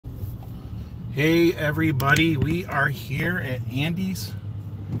Hey everybody, we are here at Andy's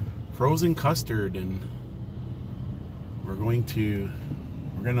Frozen Custard, and we're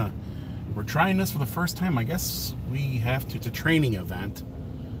trying this for the first time. I guess we have to. It's a training event.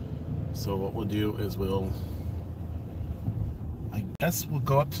 So what we'll do is I guess we'll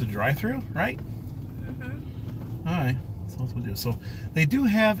go up to the drive-thru, right? All right, so that's what we'll do. So they do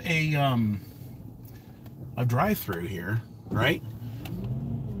have a drive-thru here, right?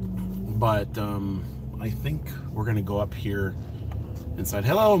 But I think we're gonna go up here inside.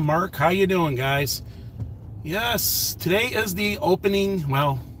 Hello, Mark. How you doing, guys? Yes, today is the opening.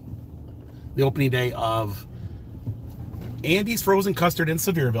 Well, the opening day of Andy's Frozen Custard in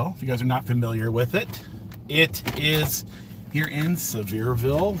Sevierville. If you guys are not familiar with it, it is here in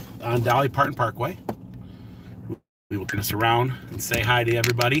Sevierville on Dolly Parton Parkway. We will turn this around and say hi to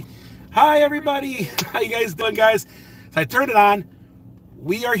everybody. Hi, everybody. How you guys doing, guys? So I turned it on.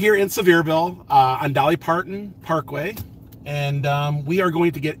 We are here in Sevierville on Dolly Parton Parkway, and we are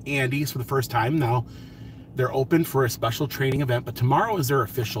going to get Andy's for the first time. Now, they're open for a special training event, but tomorrow is their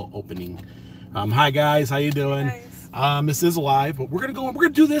official opening. Hi guys, how you doing? Nice. This is live, but we're gonna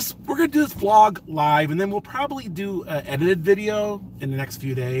do this vlog live, and then we'll probably do an edited video in the next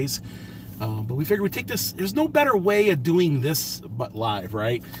few days. But we figured we'd take this. There's no better way of doing this but live,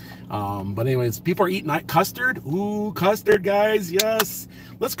 right? But anyways, people are eating custard. Ooh, custard, guys, yes.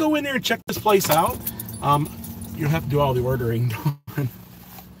 Let's go in there and check this place out. You'll have to do all the ordering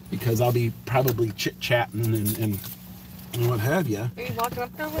because I'll be probably chit-chatting and what have you. Are you walking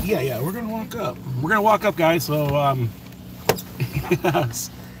up now? Yeah, we're gonna walk up. We're gonna walk up, guys. So, yes.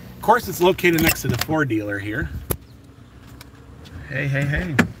 Of course, it's located next to the Ford dealer here.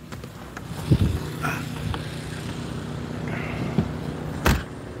 Hey.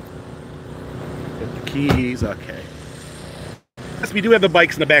 Keys, okay. Yes, we do have the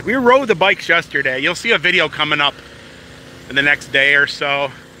bikes in the back. We rode the bikes yesterday. You'll see a video coming up in the next day or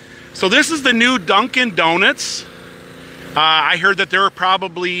so. So this is the new Dunkin' Donuts. I heard that they're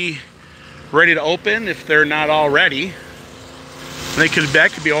probably ready to open if they're not already. That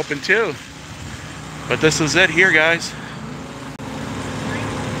could be open too. But this is it here, guys.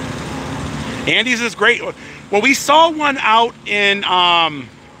 Andy's is great. Well, we saw one out in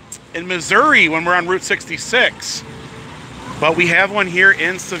Missouri when we're on Route 66, but we have one here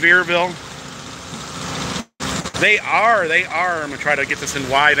in Sevierville. They are. I'm gonna try to get this in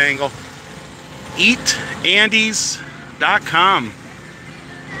wide angle. YITSandys.com.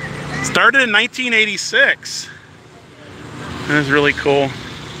 Started in 1986. That's really cool.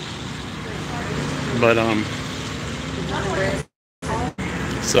 But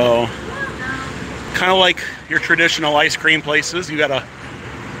so kind of like your traditional ice cream places, you gotta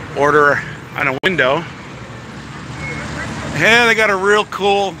order on a window. Yeah, they got a real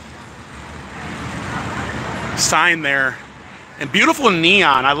cool sign there, and beautiful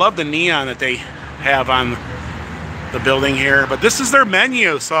neon. I love the neon that they have on the building here. But this is their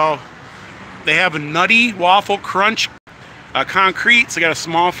menu. So they have a nutty waffle crunch concrete. So they got a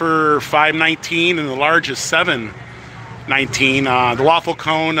small for $5.19 and the large is $7.19. The waffle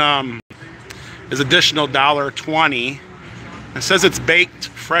cone is additional $1.20. It says it's baked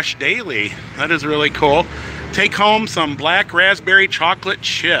fresh daily. That is really cool. Take home some black raspberry chocolate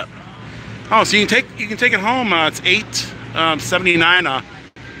chip. Oh, so you can take it home. It's $8.79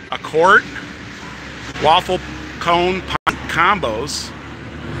 a quart. Waffle cone combos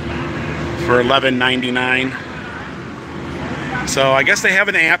for $11.99. So I guess they have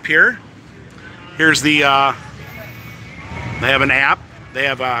an app here. Here's the. They have an app. They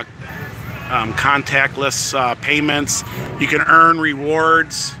have contactless payments. You can earn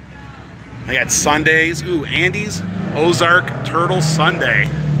rewards. They got Sundays. Ooh, Andy's Ozark Turtle Sunday.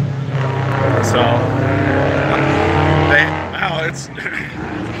 So,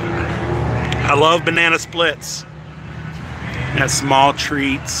 I love banana splits. And small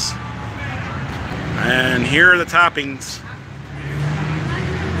treats. And here are the toppings.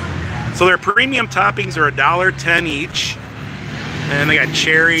 So their premium toppings are $1.10 each. And they got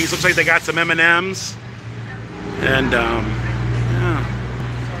cherries. Looks like they got some M&Ms. And yeah.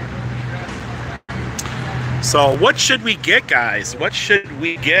 So what should we get, guys? What should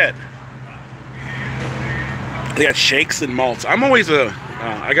we get? They got shakes and malts. I'm always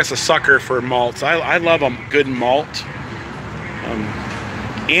I guess a sucker for malts. I love a good malt.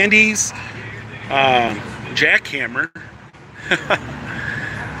 Andy's Jackhammer.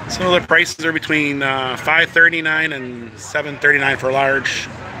 Some of the prices are between $5.39 and $7.39 for large.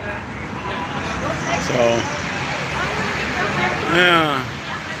 So, yeah.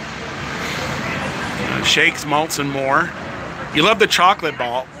 Shakes, malts, and more. You love the chocolate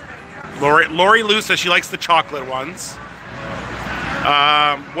ball. Lori Lou says she likes the chocolate ones.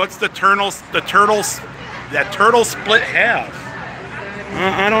 What's the turtle split have?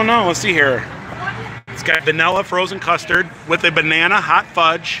 I don't know. Let's see here. It's got vanilla frozen custard with a banana, hot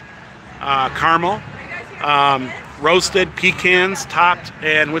fudge, caramel, roasted pecans topped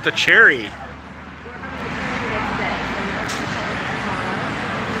and with a cherry.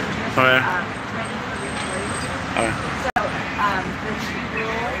 Okay. Okay. So, the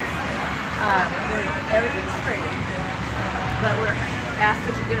rules, everything's free, but we're asked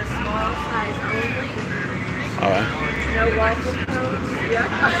that you get a small size only. No waffle cones.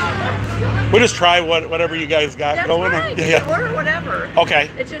 Yeah. We'll just try whatever you guys got That's going. Right. Yeah. Order whatever. Okay.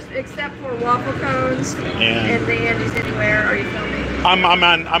 It's just except for waffle cones and the Andes anywhere. Are you filming? I'm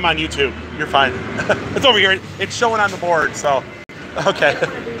on YouTube. You're fine. It's over here. It's showing on the board. So, okay.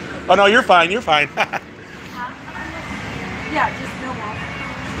 Oh no, you're fine. You're fine. Yeah, just no waffle.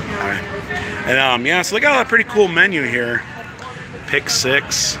 And yeah, so they got a pretty cool menu here. Pick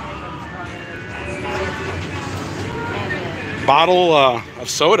 6. Bottle of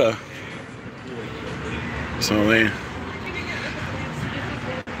soda. So they.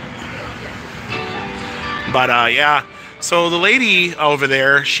 But yeah. So the lady over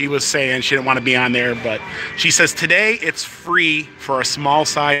there, she was saying she didn't want to be on there, but she says today it's free for a small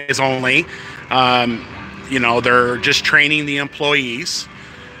size only. You know, they're just training the employees.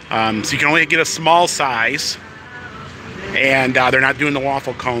 So you can only get a small size. And they're not doing the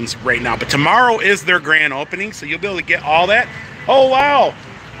waffle cones right now. But tomorrow is their grand opening, so you'll be able to get all that. Oh, wow.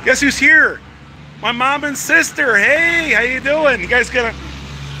 Guess who's here? My mom and sister. Hey, how you doing? You guys gonna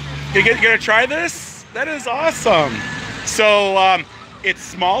try this? That is awesome. So it's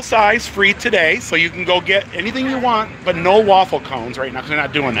small size, free today, so you can go get anything you want, but no waffle cones right now because they're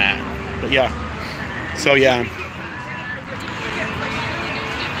not doing that. But yeah. So yeah.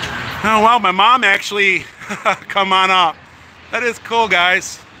 Oh, wow, my mom actually come on up. That is cool,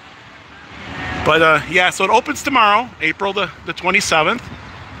 guys. But yeah, so it opens tomorrow, April the 27th.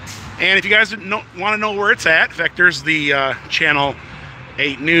 And if you guys want to know where it's at, in fact, there's the Channel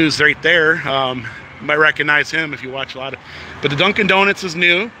 8 News right there. You might recognize him if you watch a lot of. But the Dunkin' Donuts is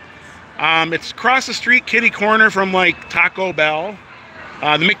new. It's across the street, kitty corner from like Taco Bell.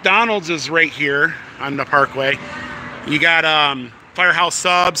 The McDonald's is right here on the Parkway. You got Firehouse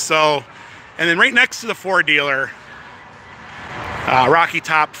Subs, so, and then right next to the Ford dealer, Rocky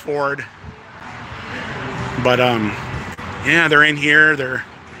Top Ford. But yeah, they're in here.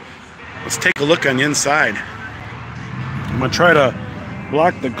 Let's take a look on the inside. I'm gonna try to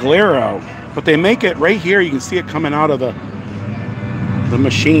block the glare out, but they make it right here. You can see it coming out of the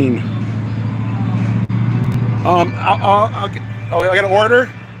machine. I got an order.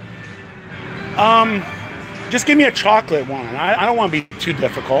 Just give me a chocolate one. I don't want to be too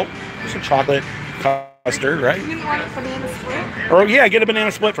difficult. Just a chocolate custard, right? You want a banana split? Or yeah, get a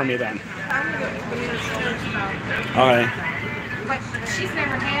banana split for me then. I'm gonna get banana split. All right. But she's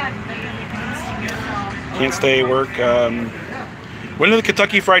never had. Can't stay work. When did the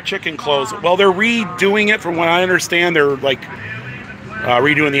Kentucky Fried Chicken close? Well, they're redoing it. From what I understand, they're like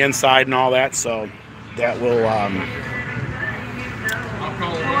redoing the inside and all that. So that will.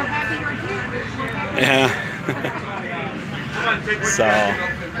 Yeah.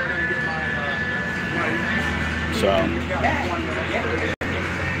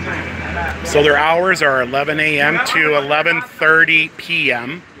 So their hours are 11 a.m. to 11:30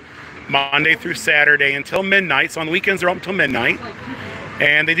 p.m. Monday through Saturday until midnight. So on the weekends they're up until midnight.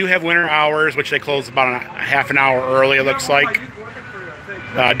 And they do have winter hours, which they close about a half an hour early, it looks like,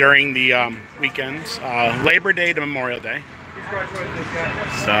 during the weekends. Labor Day to Memorial Day.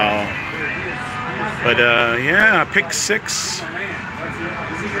 So, but yeah, pick 6.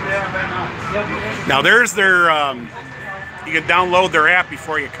 Now there's their, you can download their app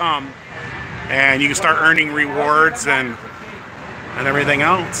before you come, and you can start earning rewards and everything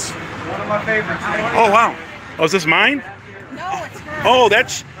else. One of my favorites. Oh wow! Oh, is this mine? No, it's not. Oh,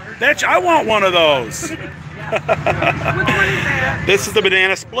 that's. I want one of those. Which one is that? This is the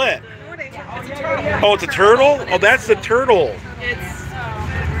banana split. It's a turtle. Oh, it's a turtle? Oh, that's the turtle. It's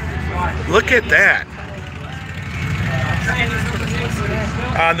Look at that.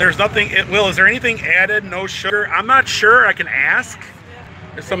 There's nothing. Is there anything added? No sugar? I'm not sure. I can ask.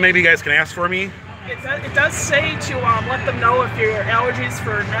 So maybe you guys can ask for me. It does say to let them know if you're allergies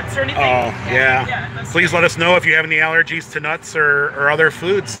for nuts or anything. Oh, yeah. Please let us know if you have any allergies to nuts or other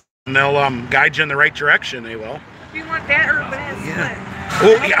foods. And they'll guide you in the right direction. They will. Do you want that or a banana split?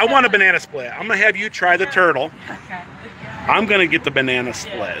 Oh, yeah, I want a banana split. I'm going to have you try the turtle. Okay. I'm going to get the banana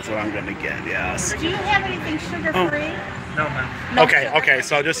split is what I'm going to get, yes. Do you have anything sugar-free? No, ma'am. No Okay, sugar. okay.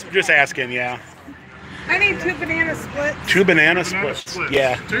 So just asking, yeah. I need 2 banana splits. 2 banana Banana splits. splits.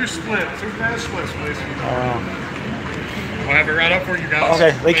 Yeah. 2 splits. 2 banana splits, please. We'll have it right up for you guys.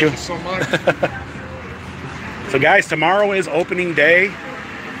 Okay, thank you. So much. So guys, tomorrow is opening day.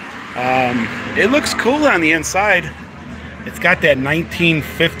 It looks cool on the inside. It's got that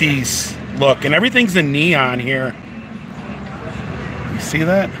 1950s look, and everything's in neon here. You see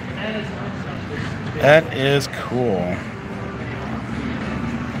that? That is cool.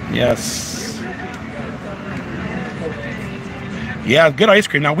 Yes. Yeah, good ice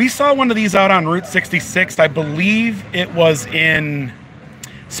cream. Now, we saw one of these out on Route 66. I believe it was in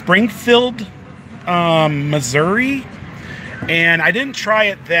Springfield, Missouri. And I didn't try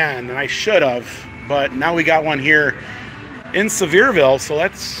it then, and I should have. But now we got one here in Sevierville, so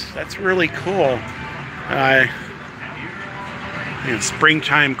that's really cool. You know,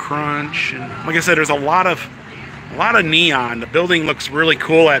 springtime crunch, and like I said, there's a lot of neon. The building looks really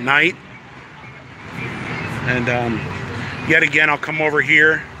cool at night. And yet again, I'll come over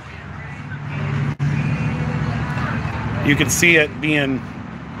here. You can see it being,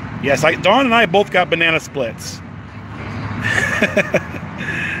 yes, Dawn and I both got banana splits.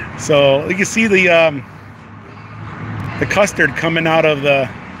 So you can see the custard coming out of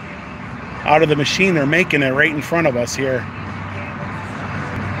the machine. They're making it right in front of us here.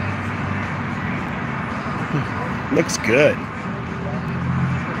 Looks good.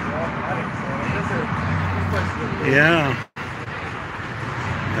 Yeah.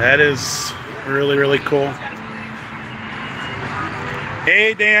 That is really, really cool.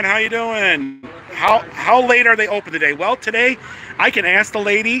 Hey Dan, how you doing? How late are they open today? Well, today I can ask the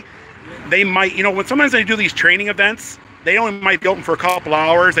lady. They might, you know, when sometimes they do these training events, they only might be open for a couple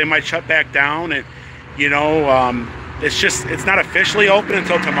hours. They might shut back down, and you know, it's not officially open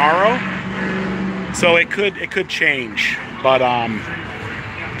until tomorrow. So it could change, but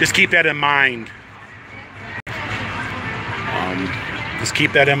just keep that in mind. Just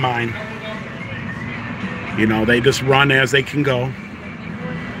keep that in mind. You know, they just run as they can go.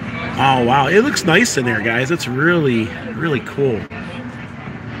 Oh wow, it looks nice in there, guys. It's really, really cool.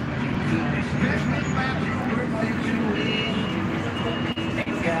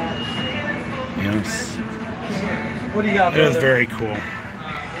 Yes. What do you got? It is very cool.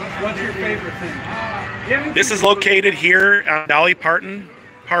 What's your favorite thing? This is located here on Dolly Parton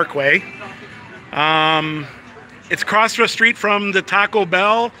Parkway. It's across the street from the Taco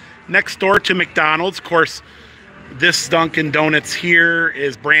Bell, next door to McDonald's. Of course, this Dunkin' Donuts here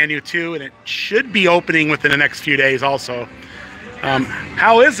is brand new too, and it should be opening within the next few days also.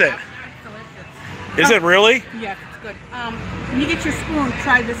 How is it? Is it really? Yeah, it's good. When you get your spoon,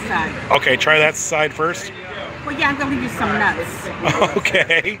 try this side. Okay, try that side first. Well, yeah, I'm going to give you some nuts.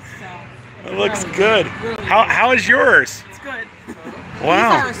 Okay. So, It looks good. How is yours? it's good.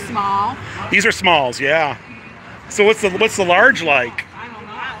 Wow. These are small. These are smalls, yeah. So what's the large like? I don't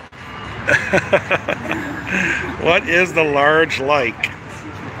know. What is the large like?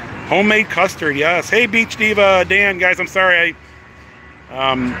 Homemade custard, yes. Hey, Beach Diva, Dan, guys, I'm sorry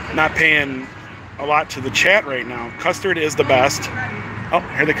I'm not paying a lot to the chat right now. Custard is the best. Oh,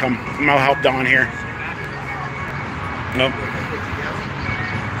 here they come. I'll help Dawn here. Nope.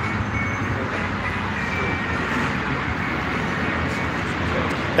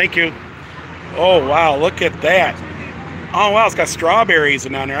 Thank you. Oh wow, look at that. Oh wow, it's got strawberries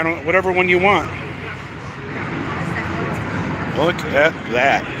in on there. I don't, whatever one you want. Look at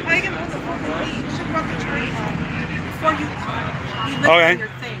that. Oh, you can put the phone in the You should rub the tray before you lift Okay. your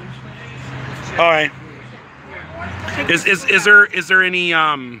thing. All right. Is there any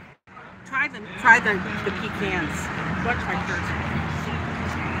Try the pecans. Try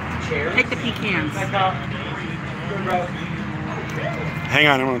yours. Take the pecans. Hang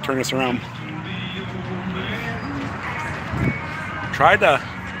on, I'm gonna turn this around. Try the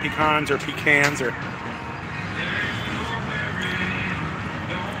pecans or pecans or.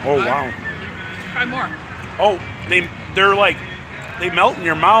 Oh wow. Try more. Oh, they're like they melt in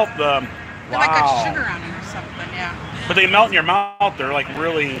your mouth. They're Wow. like got sugar on it or something, yeah. But they melt in your mouth. They're like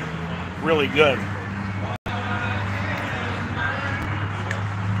really, really good.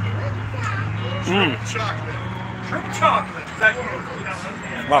 Mmm. Chocolate.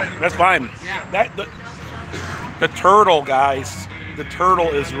 Wow, that's fine. Yeah. The turtle, guys. The turtle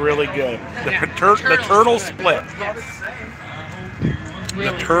is really good. The turtle split.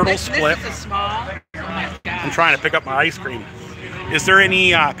 Really. The turtle This split. is a small. Oh my gosh. I'm trying to pick up my ice cream. Is there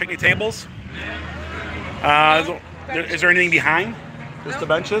any picnic tables? Is there anything behind? Just the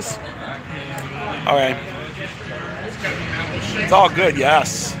benches? Okay. It's all good,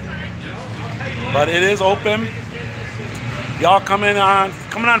 yes. But it is open. Y'all coming on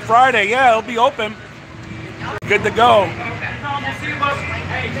Friday? Yeah, it'll be open. Good to go.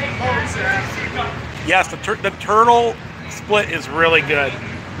 Yes, the turtle split is really good.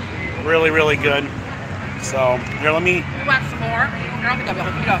 Really good. So here, let me. You want some more? I don't think I'll be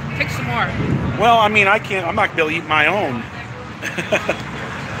able to. Go. Take some more. Well, I mean, I can't. I'm not gonna be able to eat my own.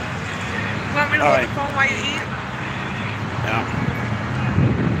 You want me to hold the phone while you eat? Yeah.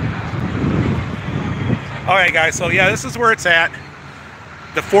 All right, guys. So yeah, this is where it's at.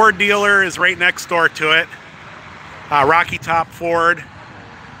 The Ford dealer is right next door to it. Rocky Top Ford.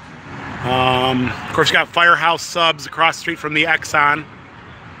 Of course, you got Firehouse Subs across the street from the Exxon.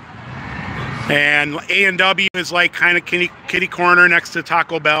 And A&W is like kind of kitty corner next to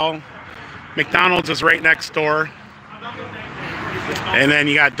Taco Bell. McDonald's is right next door. And then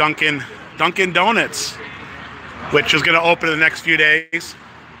you got Dunkin' Donuts, which is going to open in the next few days.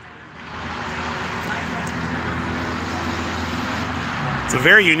 It's a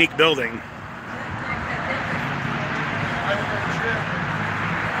very unique building.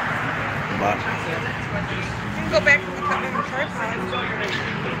 But Go back to the tripod.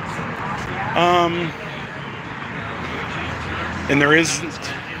 and there isn't.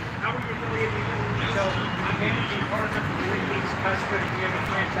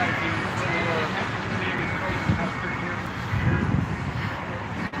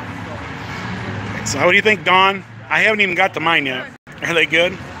 So what do you think, Dawn? I haven't even got to mine yet. Are they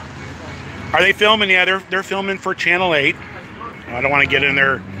good? Are they filming? Yeah, they're filming for Channel 8. I don't want to get in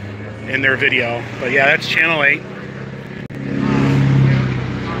their video, but yeah, that's Channel 8.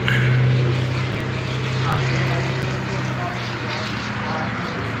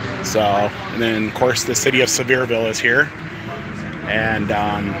 So, and then of course the city of Sevierville is here, and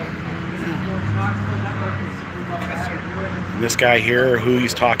this guy here who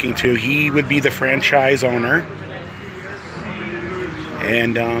he's talking to, he would be the franchise owner,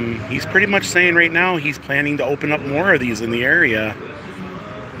 and he's pretty much saying right now he's planning to open up more of these in the area.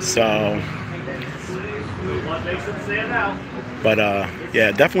 So, but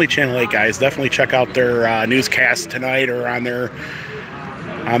yeah, definitely Channel 8 guys. Definitely check out their newscast tonight or on their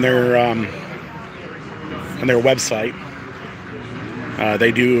website.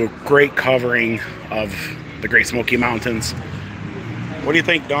 They do a great covering of the Great Smoky Mountains. What do you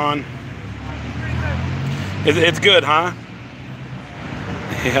think, Dawn? It's good, huh?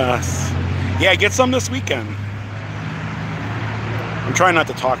 Yes. Yeah, get some this weekend. I'm trying not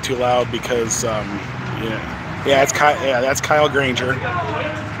to talk too loud because, yeah, that's Kyle Granger.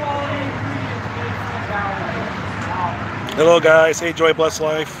 Hello, guys. Hey, Joy, bless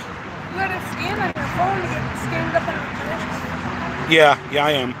life. You got to scan on your phone to get scanned up on your Yeah,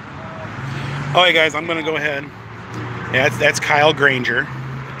 I am. All right, guys, I'm gonna go ahead. Yeah, that's Kyle Granger.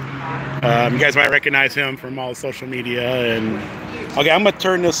 You guys might recognize him from all the social media. And okay, I'm gonna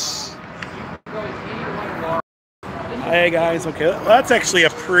turn this. Hey guys, okay, that's actually a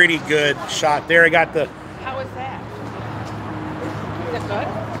pretty good shot there. I got the. How is that? Is that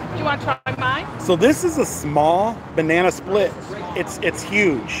good? Do you want to try mine? So this is a small banana split. It's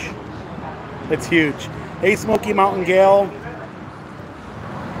huge. It's huge. Hey, Smoky Mountain Gal.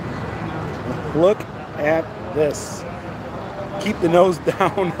 Look at this. Keep the nose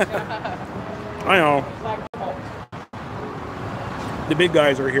down. I know. The big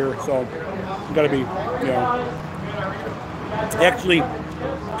guys are here, so you gotta be, you know. Actually,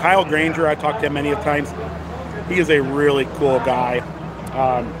 Kyle Granger, I talked to him many times. He is a really cool guy.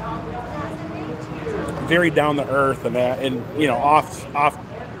 Very down to earth and that, and you know, off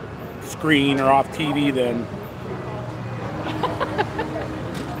screen or off TV then.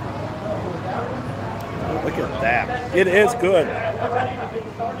 Look at that. It is good.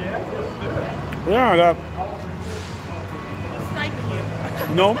 Yeah, I got.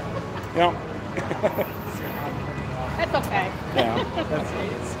 No. Yeah. That's okay. Yeah.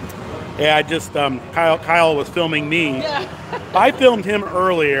 Yeah, I just Kyle was filming me. Yeah. I filmed him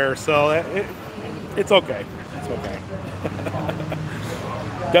earlier, so it's okay. It's okay.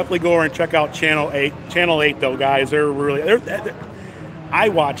 Definitely go over and check out Channel 8. Channel 8, though, guys, they're I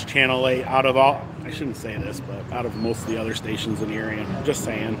watch Channel 8 out of all. I shouldn't say this, but out of most of the other stations in the area. Just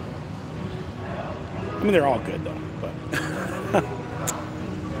saying. I mean, they're all good, though. But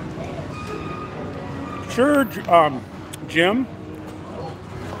sure, Jim,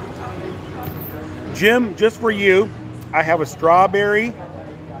 just for you, I have a strawberry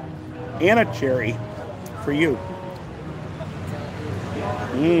and a cherry for you.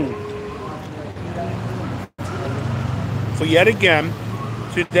 So yet again,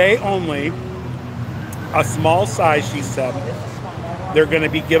 today only, a small size, she said. They're going to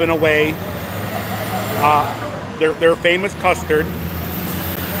be giving away their famous custard,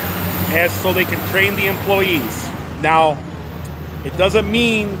 as so they can train the employees. Now, it doesn't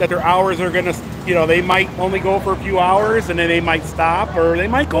mean that their hours are gonna, you know, they might only go for a few hours and then they might stop, or they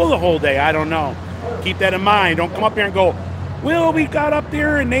might go the whole day. I don't know. Keep that in mind. Don't come up here and go, well, we got up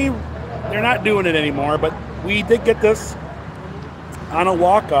there and they're not doing it anymore. But we did get this on a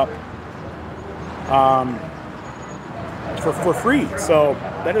walk up for free. So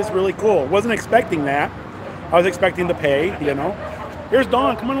that is really cool. Wasn't expecting that. I was expecting to pay, you know. Here's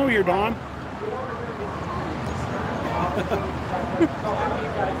Dawn. Come on over here, Dawn.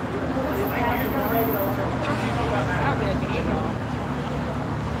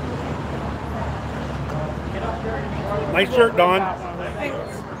 Nice shirt, Dawn.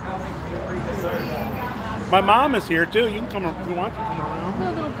 My mom is here too. You can come if you want to come around.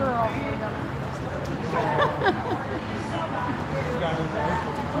 The little girl.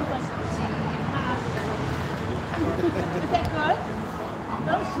 Is that good?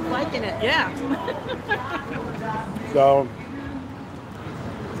 No, she's liking it. Yeah. So,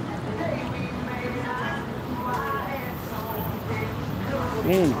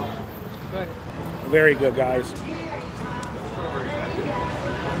 very good, guys.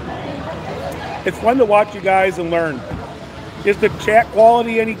 It's fun to watch you guys and learn. Is the chat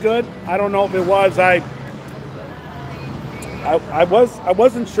quality any good? I don't know if it was. I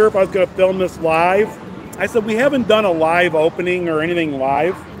wasn't sure if I was going to film this live. I said we haven't done a live opening or anything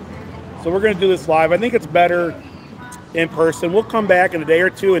live, so we're going to do this live. I think it's better in person. We'll come back in a day or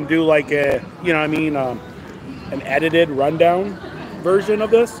two and do like a, you know what I mean, an edited rundown version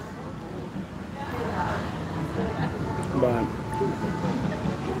of this. But,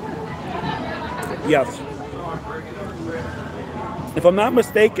 yes. If I'm not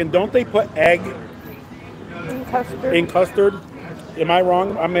mistaken, don't they put egg in custard? Am I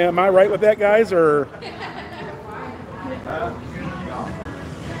wrong? I mean, am I right with that, guys? Or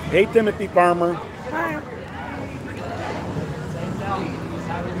hey, Timothy Farmer.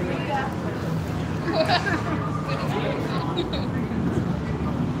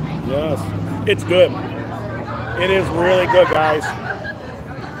 Yes, it's good. It is really good, guys.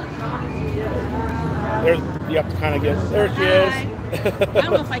 There's, you have to kind of get, there she is. I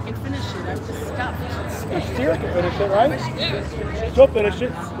don't know if I can finish it. I'm just stuffed. Sarah can finish it, right? She'll finish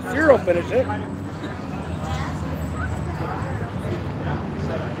it. Sarah will finish it.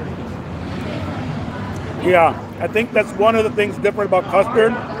 Yeah, I think that's one of the things different about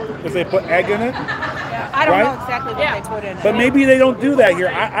custard is they put egg in it. I don't know exactly what they put in it. But maybe they don't do that here.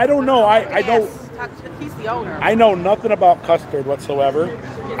 I don't know. I don't. He's the owner. I know nothing about custard whatsoever.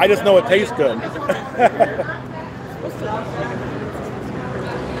 I just know it tastes good.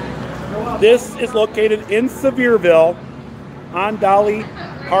 This is located in Sevierville on Dolly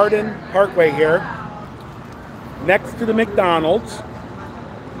Hardin Parkway here, next to the McDonald's,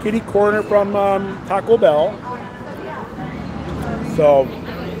 kitty corner from Taco Bell. So,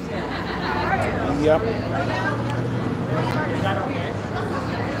 yep.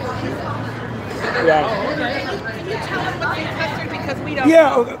 Yeah. Can you tell us what's in custard because we don't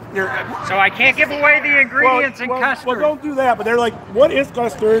Yeah. So I can't give away the ingredients in custard. Well, don't do that. But they're like, what is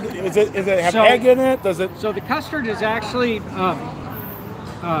custard? Is it have egg in it? Does it? So the custard is actually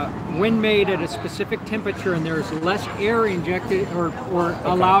when made at a specific temperature, and there's less air injected or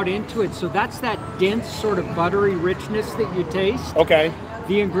allowed into it. So that's that dense sort of buttery richness that you taste. Okay.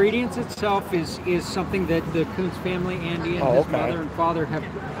 The ingredients itself is something that the Kuntz family, Andy and his mother and father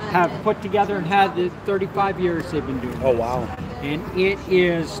have put together and had the 35 years they've been doing. Oh wow! And it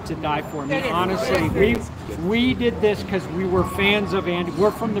is to die for. I mean, honestly, we did this because we were fans of Andy.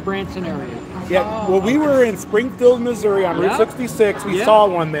 We're from the Branson area. Yeah. Well, we were in Springfield, Missouri on Route 66. We saw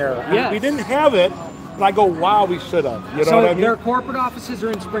one there. Yes. We didn't have it. And I go, wow, we should have. You know what I mean? Their corporate offices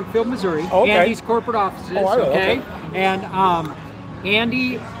are in Springfield, Missouri. Oh, okay. Andy's corporate offices. Oh, okay. Okay. And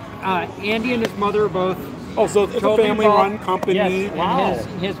Andy and his mother are both. Oh, so it's a family-run company. Yes, wow.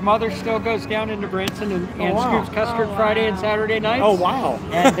 And his mother still goes down into Branson and scoops custard Friday and Saturday nights. Oh, wow.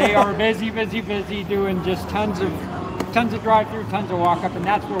 And they are busy doing just tons of drive-through, tons of walk-up, and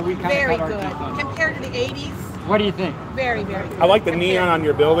that's where we kind very of cut good our teeth on. Compared to the 80s. What do you think? Very, very good. I like the neon on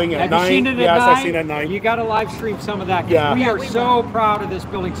your building at night. Have you seen it at yes, night? I've seen it at night. You got to live stream some of that. Yeah. We are so proud of this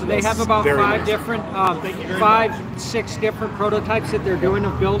building. So they have about five, six different prototypes that they're doing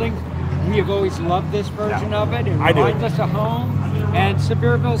of buildings. We have always loved this version of it. It reminds us of home. And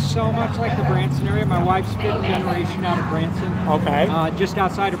Sevierville is so much like the Branson area. My wife's fifth generation out of Branson. Okay. Just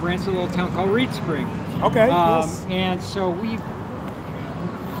outside of Branson, a little town called Teespring. Okay. And so we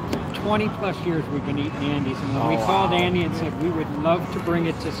 20 plus years we've been eating Andy's, and when we called Andy and said we would love to bring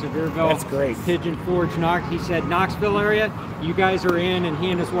it to Sevierville, that's great. Pigeon Forge, he said Knoxville area, you guys are in, and he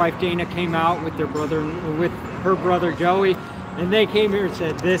and his wife Dana came out with her brother Joey, and they came here and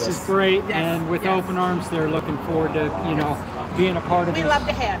said this is great, and with open arms they're looking forward to being a part of it. We love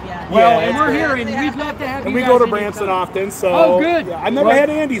to have you. Well, and we're here, and we'd love to have you. And we guys go to anytime. Branson often, so. Oh, good. Yeah, I've never had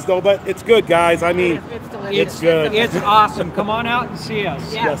Andy's though, but it's good, guys. I mean, it's good. It's awesome. Come on out and see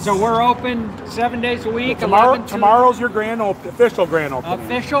us. Yes. So we're open 7 days a week. Tomorrow's your official grand opening.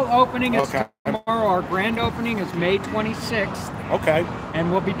 Official opening is tomorrow. Our grand opening is May 26th. Okay. And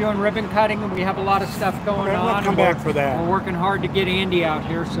we'll be doing ribbon cutting, and we have a lot of stuff going on. We'll come back for that. We're working hard to get Andy out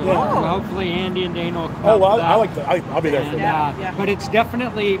here, so hopefully Andy and Dana will come Oh, well, out I'll be there for that. But it's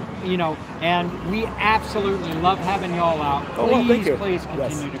definitely, and we absolutely love having y'all out. Please, thank you. please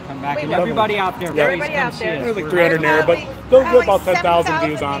continue to come back. We and love everybody out there, please Everybody come out see there. us. There's like We're 300 there, but they'll get about 10,000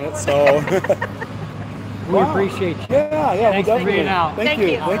 views on it, so. We appreciate you. Yeah, Thanks for being out. Thank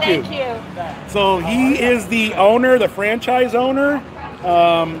you. Thank you. So he is the owner, the franchise owner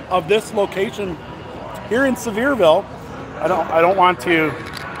of this location here in Sevierville. I don't want to.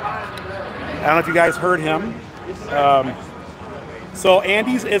 I don't know if you guys heard him. So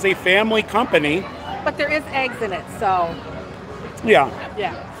Andy's is a family company. But there is eggs in it, so. Yeah.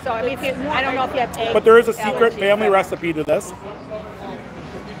 Yeah. So I mean, I don't know if you have eggs. But there is a secret family recipe to this.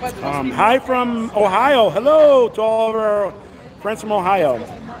 Hi from Ohio. Hello to all of our friends from Ohio.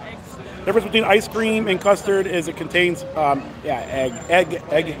 The difference between ice cream and custard is it contains,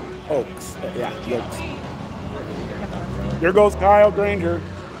 egg yolks. Yeah, yolks. Here goes Kyle Granger.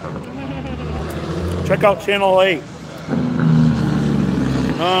 Check out Channel 8.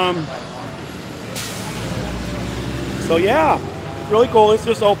 So yeah, it's really cool. It's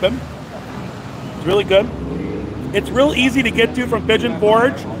just open. It's really good. It's real easy to get to from Pigeon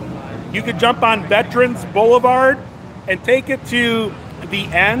Forge. You could jump on Veterans Boulevard and take it to the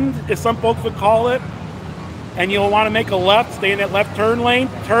end, as some folks would call it, and you'll want to make a left, stay in that left turn lane,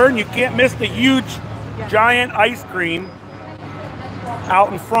 you can't miss the huge, giant ice cream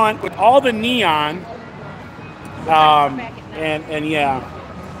out in front with all the neon, and yeah.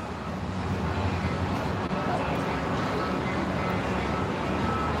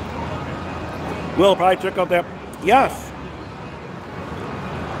 We'll probably check out that. Yes.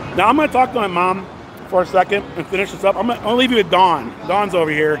 Now I'm going to talk to my mom for a second and finish this up. I'm going to leave you with Dawn. Dawn's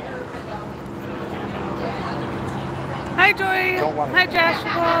over here. Hi Joy. Hi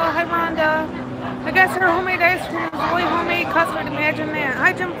Joshua. Hi Rhonda. I guess her homemade ice cream is really homemade custard. Imagine that.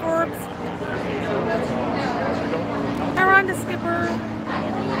 Hi Jim Forbes. Hi Rhonda Skipper.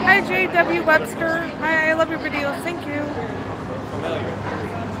 Hi J.W. Webster. Hi, I love your videos. Thank you.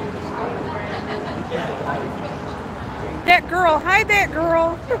 That girl. Hi, that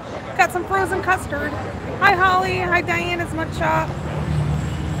girl. Got some frozen custard. Hi, Holly. Hi, Diana's Mud Shop.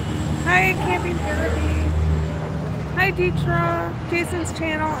 Hi, Camping Therapy. Hi, Deetra. Jason's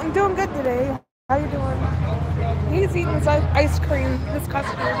channel. I'm doing good today. How you doing? He's eating his ice cream, his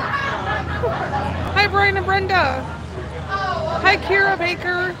custard. Hi, Brian and Brenda. Hi, Kira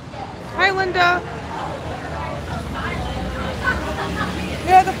Baker. Hi, Linda.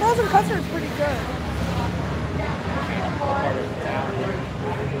 Yeah, the frozen custard's pretty good.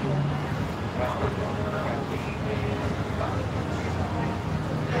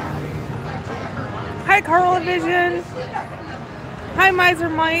 Hi, Carla Vision. Hi, Miser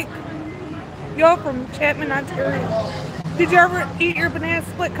Mike. Yo, from Chapman, Ontario. Did you ever eat your banana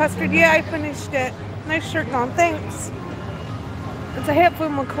split custard? Yeah, I finished it. Nice shirt on. Thanks. It's a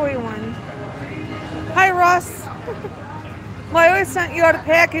Hatfield McCoy one. Hi, Ross. Well, I always sent you out a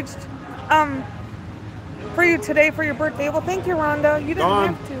package for you today for your birthday. Well, thank you, Rhonda. You didn't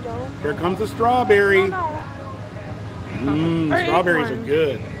have to, though. Here comes the strawberry. Oh, no. Strawberries are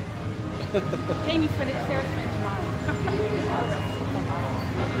good. Jamie finished Sarah's tomorrow.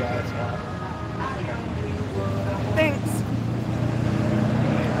 Thanks.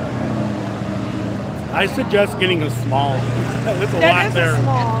 I suggest getting a small. There's a That lot is there. a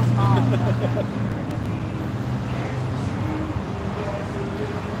small.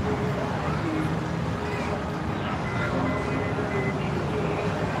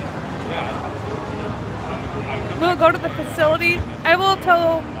 We'll go to the facility.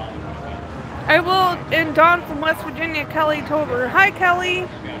 And Dawn from West Virginia, Kelly Tober. Hi, Kelly.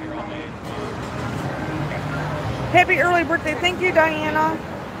 Happy early birthday. Thank you, Diana.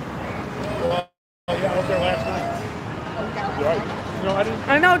 Yeah, I was there last night. No, I didn't.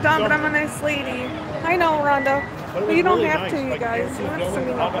 I know, Dawn, but I'm a nice lady. I know, Rhonda. But you don't really have to, you guys. You want to send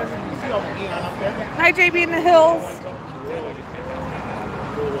me nothing. Hi, JB in the Hills.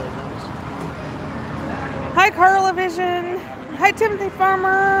 Hi, Carla Vision. Hi, Timothy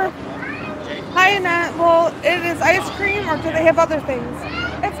Farmer. Hi, Annette. Well, it is ice cream, or do they have other things?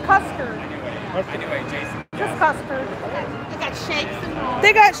 It's custard. Anyway, Jason. Just custard. They got shakes and malts.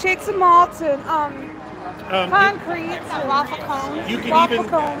 They got shakes and malts and concrete and Waffle cones. You can waffle even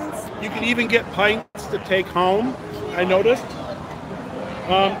cones. you can even get pints to take home. I noticed.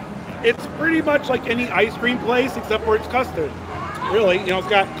 It's pretty much like any ice cream place except for it's custard. Really, you know, it's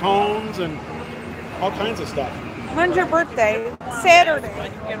got cones and all kinds of stuff. When's your birthday?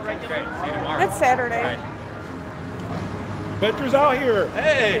 Saturday. It's Saturday. Venture's out here.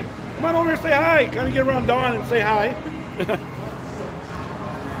 Hey, come on over here, say hi. Kind of get around Dawn and say hi.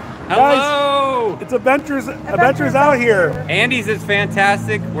 Hello! It's Adventures out here. Andy's is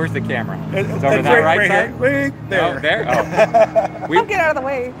fantastic. Where's the camera? It's over that right side? Right there. Oh, there? Oh. Don't get out of the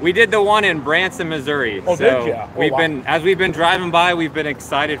way. We did the one in Branson, Missouri. Oh, so did ya? Oh, we've wow. been, as we've been driving by, we've been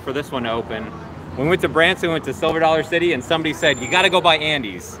excited for this one to open. When we went to Branson, we went to Silver Dollar City, and somebody said, you got to go by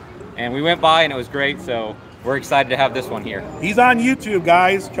Andy's. And we went by, and it was great, so we're excited to have this one here. He's on YouTube,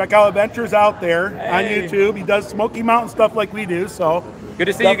 guys. Check out Adventures out there on Hey. YouTube. He does Smoky Mountain stuff like we do, so Good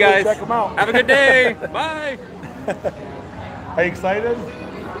to see you definitely guys. check him out. Have a good day. Bye. Are you excited?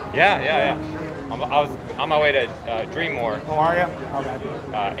 Yeah. I was on my way to Dreammore. How are you? Okay.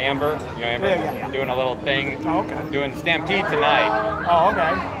 Amber, you know Amber, Yeah. doing a little thing. Oh, okay. Doing Stampede tonight. Oh,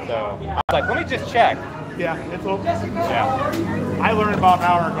 okay. So I was like, let me just check. Yeah, it's open. Yeah. I learned about an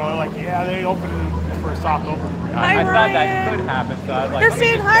hour ago, like, yeah, they open for a soft open. Hi, I thought that Ryan. could happen, so I was like, They're let me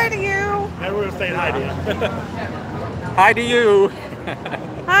saying just hi check. to you. Everyone's saying hi to you. Hi to you.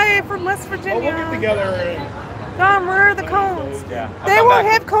 Hi from West Well, Virginia. we'll get together. Don, where are the cones? Yeah. I'll They come won't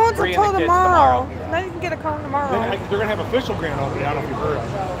back have cones bringing until the kids tomorrow. Now you can get a cone tomorrow. They're going to have official grand opening. I don't know if you've heard of it.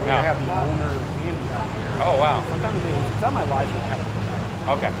 They're going to have the owner and Oh wow. sometimes it's on my live.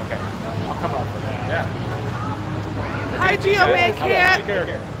 Okay. I'll come up for that. Yeah. Hi, Geoman Cat. Take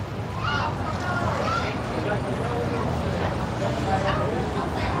care.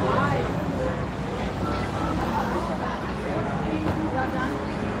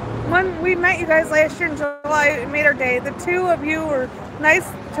 When we met you guys last year in July, it made our day. The two of you were nice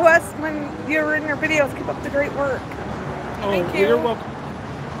to us when you were in your videos. Keep up the great work. Thank you. You're welcome.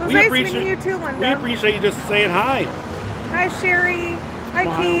 It was nice meeting you too, Linda. We appreciate you just saying hi. Hi, Sherry. Hi,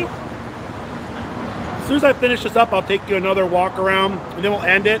 Wow. Keith. As soon as I finish this up, I'll take you another walk around, and then we'll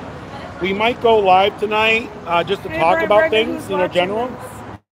end it. We might go live tonight just to Hey, talk about Brenda, things, who's you know, watching general. this?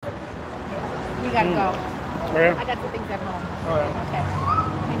 We gotta go. Yeah. I got some things at home. All right. Okay.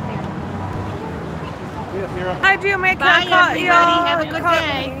 Thank you. Yeah, Mira. Hi, Geoman Bye, Cat. everybody. Have a good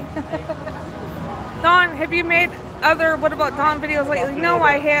day. Dawn, have you made other What About Dawn videos lately? No,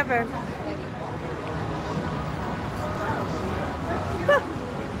 I haven't.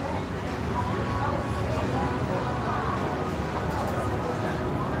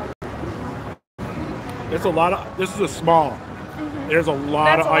 It's a lot of, this is a small. There's a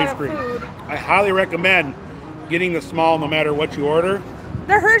lot That's of a lot ice of cream. food. I highly recommend getting the small no matter what you order.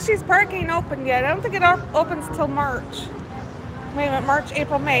 The Hershey's Park ain't open yet. I don't think it opens till March. Wait a minute, March,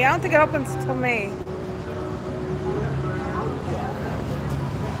 April, May. I don't think it opens till May.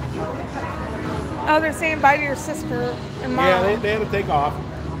 Oh, they're saying bye to your sister and mom. Yeah, they had to take off.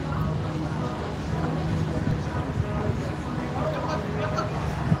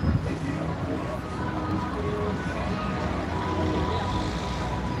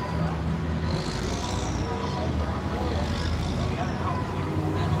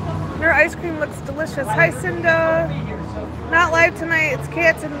 Their ice cream looks delicious. Hi, Cinda. Not live tonight. It's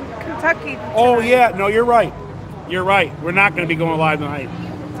Cats in Kentucky. Oh, tonight. yeah. No, you're right. You're right. We're not going to be going live tonight.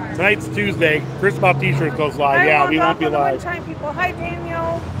 Tonight's Tuesday. Chris Bob T-shirt goes live. Hi, Yeah, we won't be the live. Sunshine people. Hi,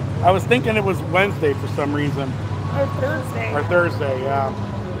 Daniel. I was thinking it was Wednesday for some reason. Or Thursday. Or Thursday, yeah.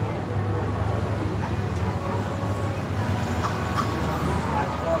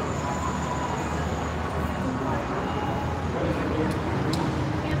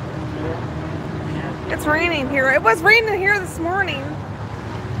 It's raining here. It was raining here this morning.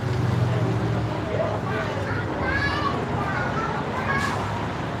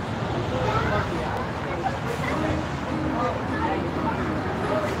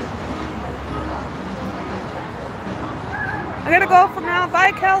 I gotta go for now.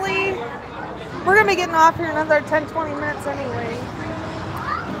 Bye, Kelly. We're gonna be getting off here in another 10-20 minutes anyway.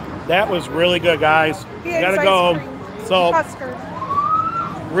 That was really good, guys. Yeah, Gotta it's go. ice cream. So,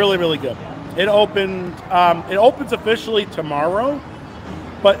 Custard. really, really good. It opened. It opens officially tomorrow,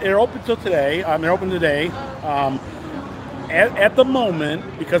 but it opened till today. They're open today. At the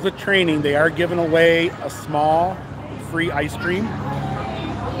moment, because of training, they are giving away a small free ice cream.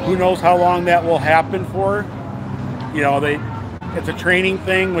 Who knows how long that will happen for? You know, it's a training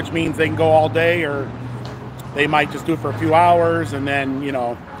thing, which means they can go all day, or they might just do it for a few hours, and then, you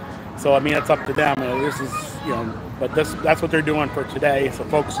know, so I mean, it's up to them. This is, you know, but that's what they're doing for today, so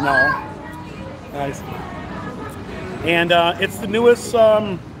folks know. Nice. And it's the newest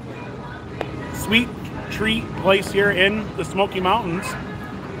sweet treat place here in the Smoky Mountains.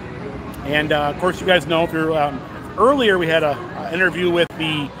 And of course, you guys know through earlier we had an interview with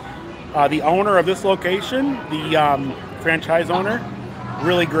the owner of this location, the franchise owner.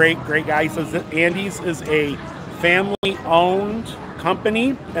 Really great guy. He says that Andy's is a family-owned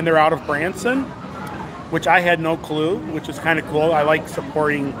company, and they're out of Branson, which I had no clue, which is kind of cool. I like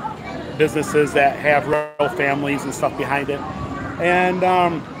supporting businesses that have real families and stuff behind it.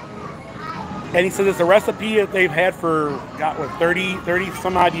 And he says it's a recipe that they've had for, God, what, 30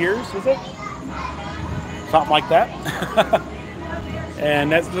 some odd years, is it? Something like that.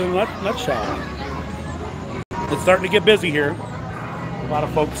 And that's the nutshell. It's starting to get busy here. A lot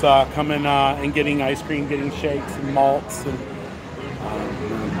of folks coming and getting ice cream, getting shakes and malts. And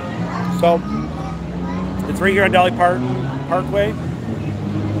so it's right here on Dolly Parkway.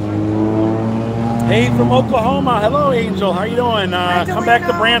 Hey, from Oklahoma. Hello, Angel. How you doing? Come back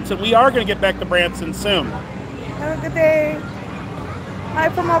to Branson. We are going to get back to Branson soon. Have a good day. Hi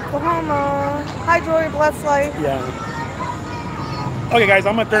from Oklahoma. Hi, Joy. Blessed life. Yeah. Okay, guys,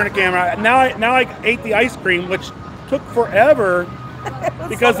 I'm going to turn the camera. Now I ate the ice cream, which took forever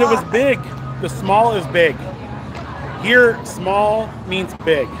because it was big. The small is big. Here, small means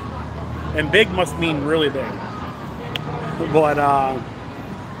big. And big must mean really big. But,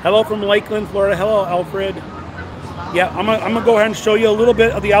 hello from Lakeland, Florida. Hello, Alfred. Yeah, I'm gonna go ahead and show you a little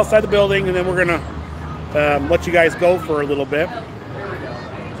bit of the outside of the building, and then we're gonna let you guys go for a little bit.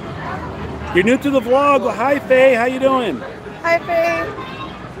 You're new to the vlog. Well, hi, Faye. How you doing? Hi, Faye.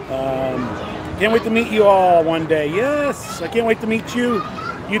 Can't wait to meet you all one day. Yes, I can't wait to meet you.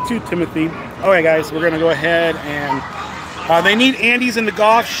 You too, Timothy. All right, guys, we're gonna go ahead and they need Andy's in the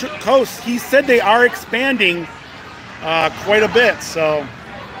Gulf Coast. He said they are expanding quite a bit, so.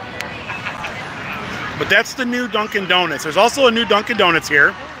 But that's the new Dunkin' Donuts. There's also a new Dunkin' Donuts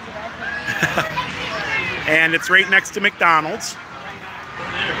here. And it's right next to McDonald's.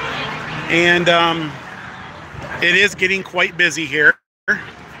 And it is getting quite busy here.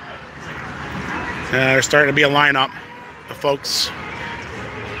 There's starting to be a lineup of folks.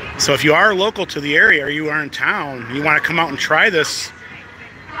 So if you are local to the area or you are in town, you want to come out and try this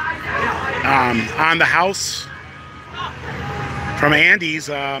on the house from Andy's,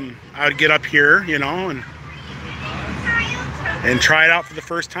 I would get up here, you know, and try it out for the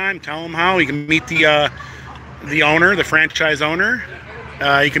first time. Tell them how. You can meet the owner, the franchise owner.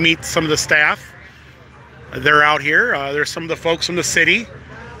 You can meet some of the staff. They're out here. There's some of the folks from the city.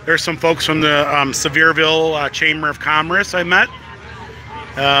 There's some folks from the Sevierville Chamber of Commerce I met.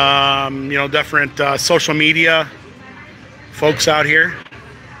 You know, different social media folks out here.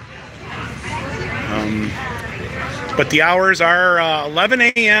 But the hours are 11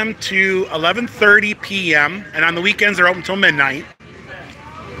 a.m. to 11:30 p.m. and on the weekends they're open until midnight.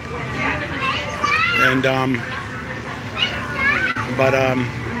 And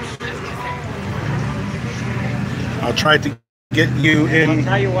I'll try to get you in. I'll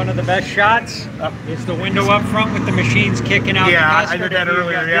tell you, one of the best shots is the window up front with the machines kicking out. Yeah, I did that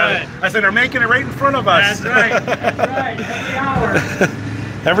earlier. Yeah, I said they're making it right in front of us. That's right. That's right. Every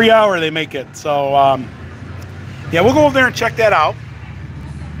hour. Every hour they make it. So yeah, we'll go over there and check that out.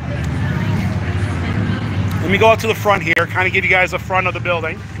 Let me go out to the front here, kind of give you guys the front of the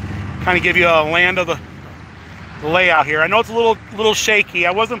building, kind of give you a land of the layout here. I know it's a little shaky.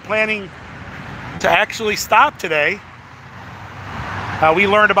 I wasn't planning to actually stop today. We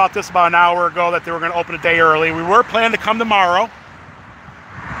learned about this about an hour ago that they were going to open a day early. We were planning to come tomorrow.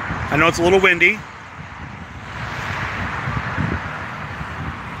 I know it's a little windy.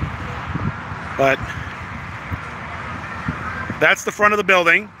 But that's the front of the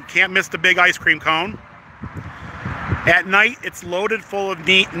building. You can't miss the big ice cream cone. At night, it's loaded full of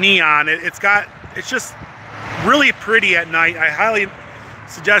neon. It's just really pretty at night. I highly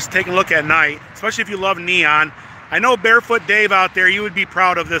suggest taking a look at night, especially if you love neon. I know Barefoot Dave out there, you would be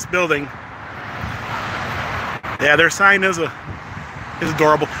proud of this building. Yeah, their sign is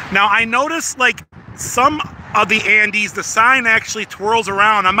adorable. Now, I noticed like some of the Andes, the sign actually twirls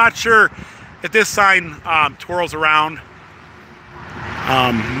around. I'm not sure if this sign twirls around.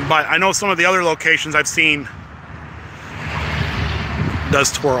 But I know some of the other locations I've seen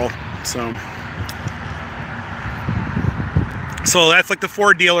does twirl. So that's like the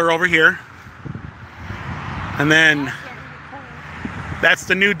Ford dealer over here. And then That's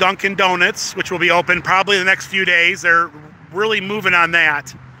the new Dunkin' Donuts, which will be open probably the next few days. They're really moving on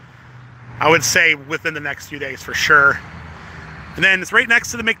that. I would say within the next few days for sure. And then it's right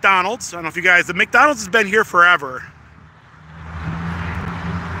next to the McDonald's. I don't know if you guys, the McDonald's has been here forever.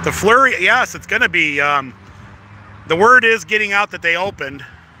 The Flurry, yes, it's going to be, the word is getting out that they opened.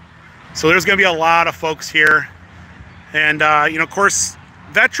 So there's going to be a lot of folks here. And, you know, of course,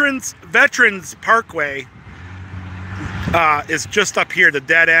 Veterans Parkway is just up here, the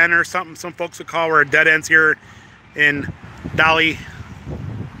dead end or something. Some folks would call where a dead end's here in Dolly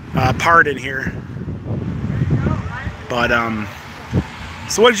Pardon here. But,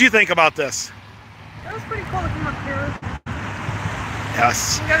 so what did you think about this? That was pretty cool to come up here.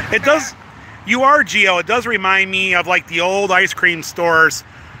 Yes. It does, you are, Gio, it does remind me of like the old ice cream stores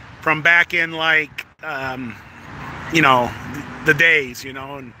from back in like, you know, the days, you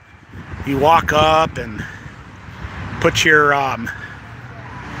know, and you walk up and put your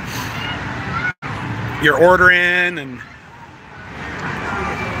order in, and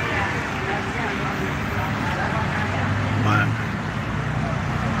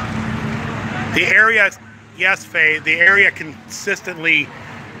the area, yes, Faye, the area consistently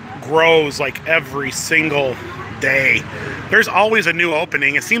grows like every single day. There's always a new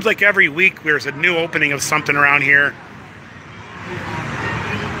opening. It seems like every week there's a new opening of something around here.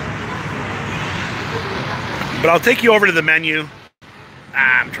 But I'll take you over to the menu.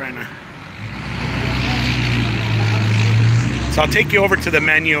 I'm trying to. So I'll take you over to the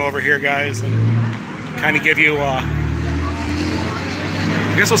menu over here, guys, and kind of give you, I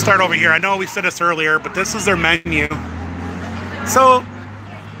guess we'll start over here. I know we said this earlier, but this is their menu. So,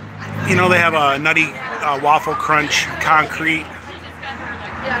 you know, they have a nutty waffle crunch concrete.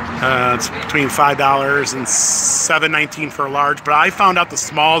 It's between $5 and $7.19 for a large, but I found out the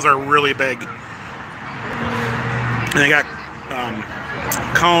smalls are really big. And they got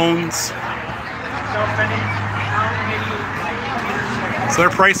cones. So their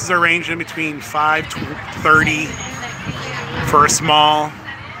prices are ranging between $5 to $30 for a small,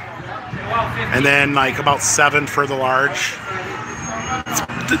 and then like about $7 for the large.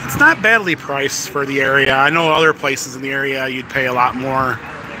 It's not badly priced for the area. I know other places in the area you'd pay a lot more.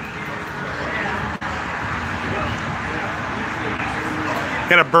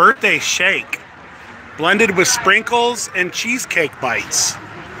 Got a birthday shake blended with sprinkles and cheesecake bites.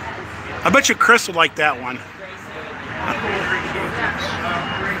 I bet you Chris would like that one.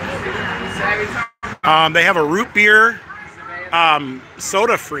 They have a root beer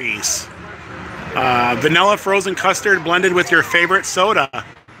soda freeze. Vanilla frozen custard blended with your favorite soda.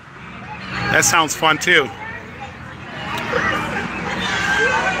 That sounds fun too.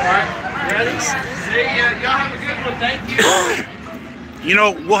 You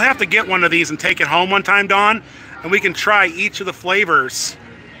know, we'll have to get one of these and take it home one time, Dawn, and we can try each of the flavors.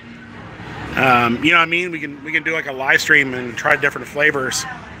 You know what I mean? We can do like a live stream and try different flavors.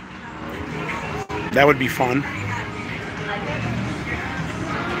 That would be fun.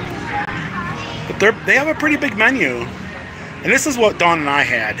 But they have a pretty big menu. And this is what Dawn and I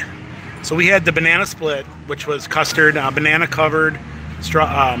had. So we had the banana split, which was custard, banana covered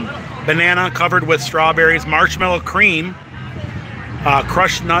with strawberries, marshmallow cream,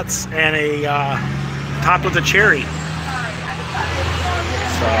 crushed nuts, and a topped with a cherry. So,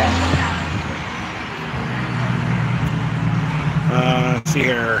 let's see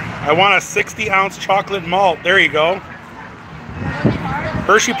here. I want a 60-ounce chocolate malt. There you go.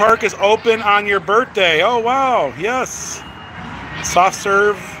 Hershey Park is open on your birthday. Oh, wow. Yes. Soft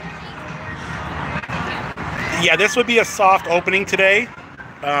serve. Yeah, this would be a soft opening today.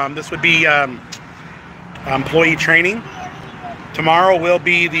 This would be employee training. Tomorrow will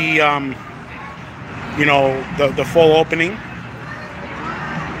be the, you know, the full opening.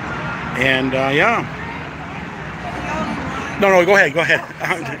 And, yeah. No, go ahead.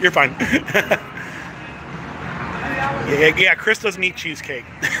 You're fine. Yeah, Chris doesn't eat cheesecake.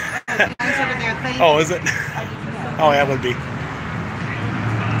 Oh, is it? Oh, yeah, it would be.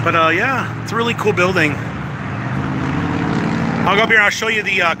 But, yeah, it's a really cool building. I'll go up here and I'll show you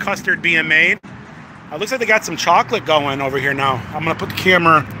the custard being made. Looks like they got some chocolate going over here now. I'm going to put the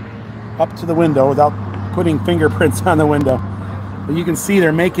camera up to the window without putting fingerprints on the window. But you can see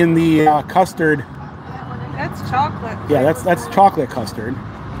they're making the custard. That's chocolate. Yeah, that's chocolate custard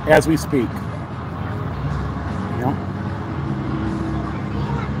as we speak. Yeah.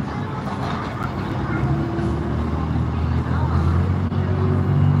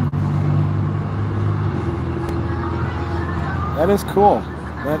 That is cool.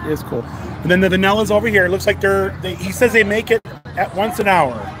 That is cool. And then the vanilla's over here. It looks like he says they make it at once an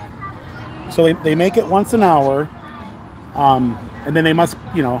hour. So they make it once an hour. and then they must,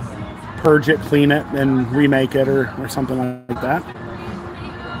 you know, purge it, clean it, and remake it or something like that.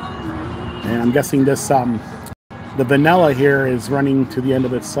 And I'm guessing this the vanilla here is running to the end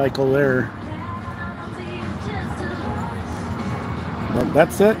of its cycle there. But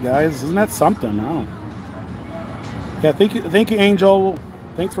that's it, guys. Isn't that something? Oh. Yeah, thank you, Angel.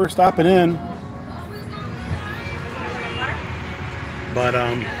 Thanks for stopping in. But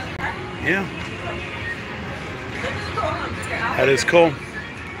yeah, that is cool.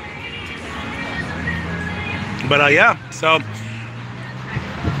 But yeah, so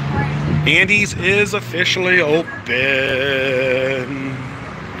Andy's is officially open.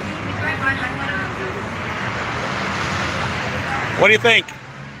 What do you think?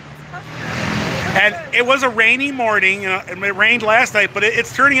 And it was a rainy morning, and it rained last night, but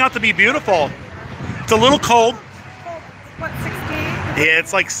it's turning out to be beautiful. It's a little cold. What, 60? Yeah,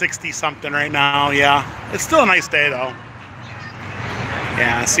 it's like 60 something right now. Yeah, it's still a nice day though.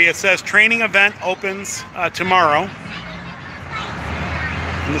 Yeah, see, it says training event opens tomorrow.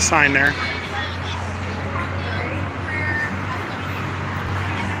 And the sign there.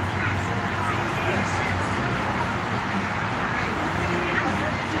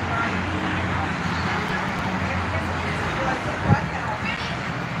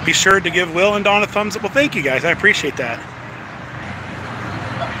 Be sure to give Will and Dawn a thumbs up. Well, thank you guys. I appreciate that.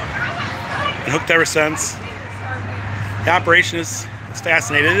 Been hooked ever since. The operation is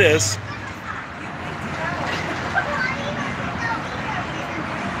fascinating. It is.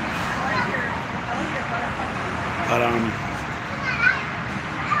 But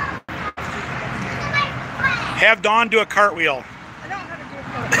have Dawn do a cartwheel. I don't know how to do a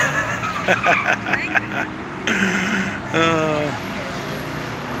cartwheel.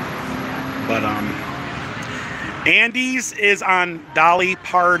 But Andy's is on Dolly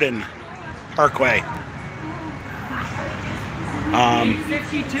Parton Parkway.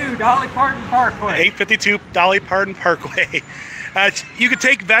 852 Dolly Parton Parkway. 852 Dolly Parton Parkway. You could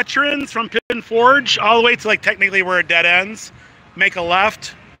take Veterans from Pigeon Forge all the way to like technically where it dead ends. Make a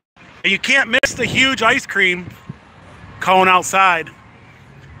left. And you can't miss the huge ice cream cone outside.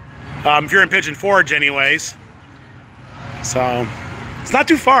 If you're in Pigeon Forge anyways. So it's not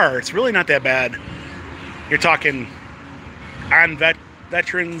too far. It's really not that bad. You're talking on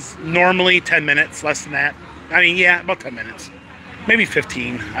Veterans normally 10 minutes, less than that. I mean, yeah, about 10 minutes. Maybe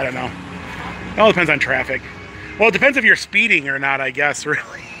 15. I don't know. It all depends on traffic. Well, it depends if you're speeding or not, I guess,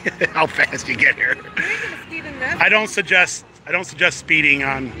 really. How fast you get here. I don't suggest speeding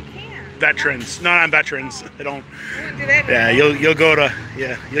on Veterans. Not on Veterans. I don't. Yeah, you'll go to,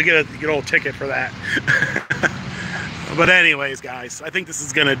 yeah, you'll get a old ticket for that. But anyways, guys, I think this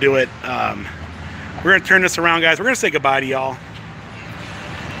is gonna do it. We're gonna turn this around, guys. We're gonna say goodbye to y'all.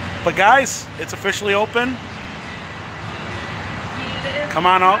 But guys, it's officially open. Come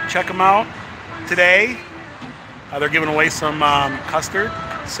on out, check them out today. They're giving away some custard,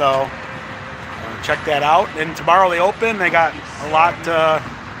 so check that out. And tomorrow they open. They got a lot to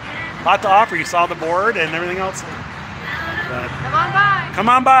offer. You saw the board and everything else. But Come on by. come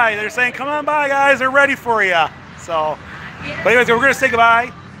on by. They're saying, come on by, guys. They're ready for you. So, but anyways, we're gonna say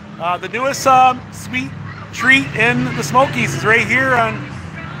goodbye. The newest sweet treat in the Smokies is right here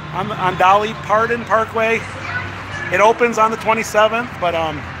on Dolly Parton Parkway. It opens on the 27th, but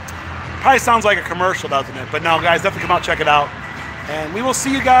probably sounds like a commercial, doesn't it? But no, guys, definitely come out, check it out. And we will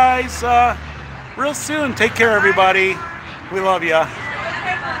see you guys real soon. Take care, everybody. We love you.